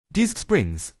Disc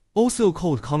springs, also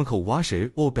called conical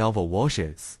washer or bevel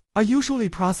washers, are usually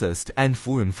processed and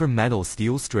formed from metal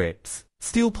steel strips,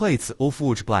 steel plates or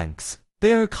forged blanks.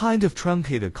 They are a kind of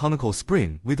truncated conical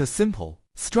spring with a simple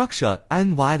structure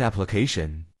and wide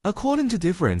application. According to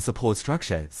different support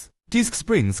structures, disc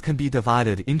springs can be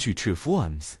divided into two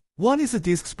forms. One is a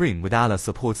disc spring without a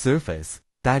support surface,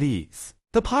 that is,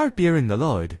 the part bearing the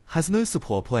load has no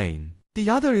support plane. The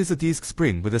other is a disc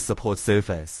spring with a support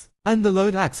surface, and the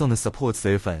load acts on the support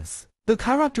surface. The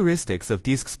characteristics of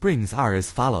disc springs are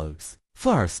as follows.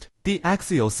 First, the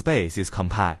axial space is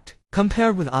compact,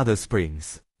 compared with other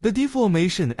springs. The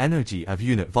deformation energy of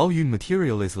unit volume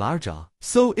material is larger,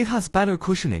 so it has better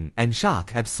cushioning and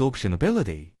shock absorption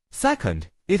ability. Second,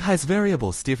 it has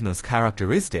variable stiffness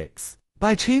characteristics.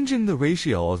 By changing the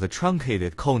ratio of the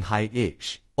truncated cone height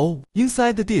h, O,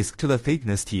 inside the disc to the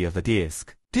thickness T of the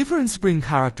disc, different spring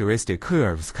characteristic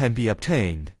curves can be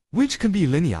obtained, which can be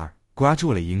linear,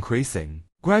 gradually increasing,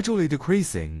 gradually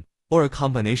decreasing, or a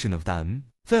combination of them.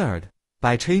 Third,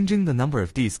 by changing the number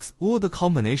of discs or the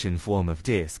combination form of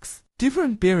discs,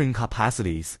 different bearing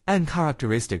capacities and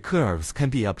characteristic curves can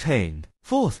be obtained.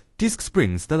 Fourth, disc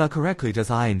springs that are correctly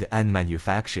designed and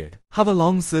manufactured have a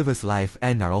long service life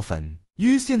and are often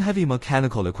used in heavy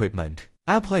mechanical equipment,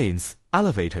 airplanes,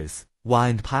 elevators,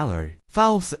 wind power,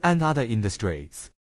 valves, and other industries.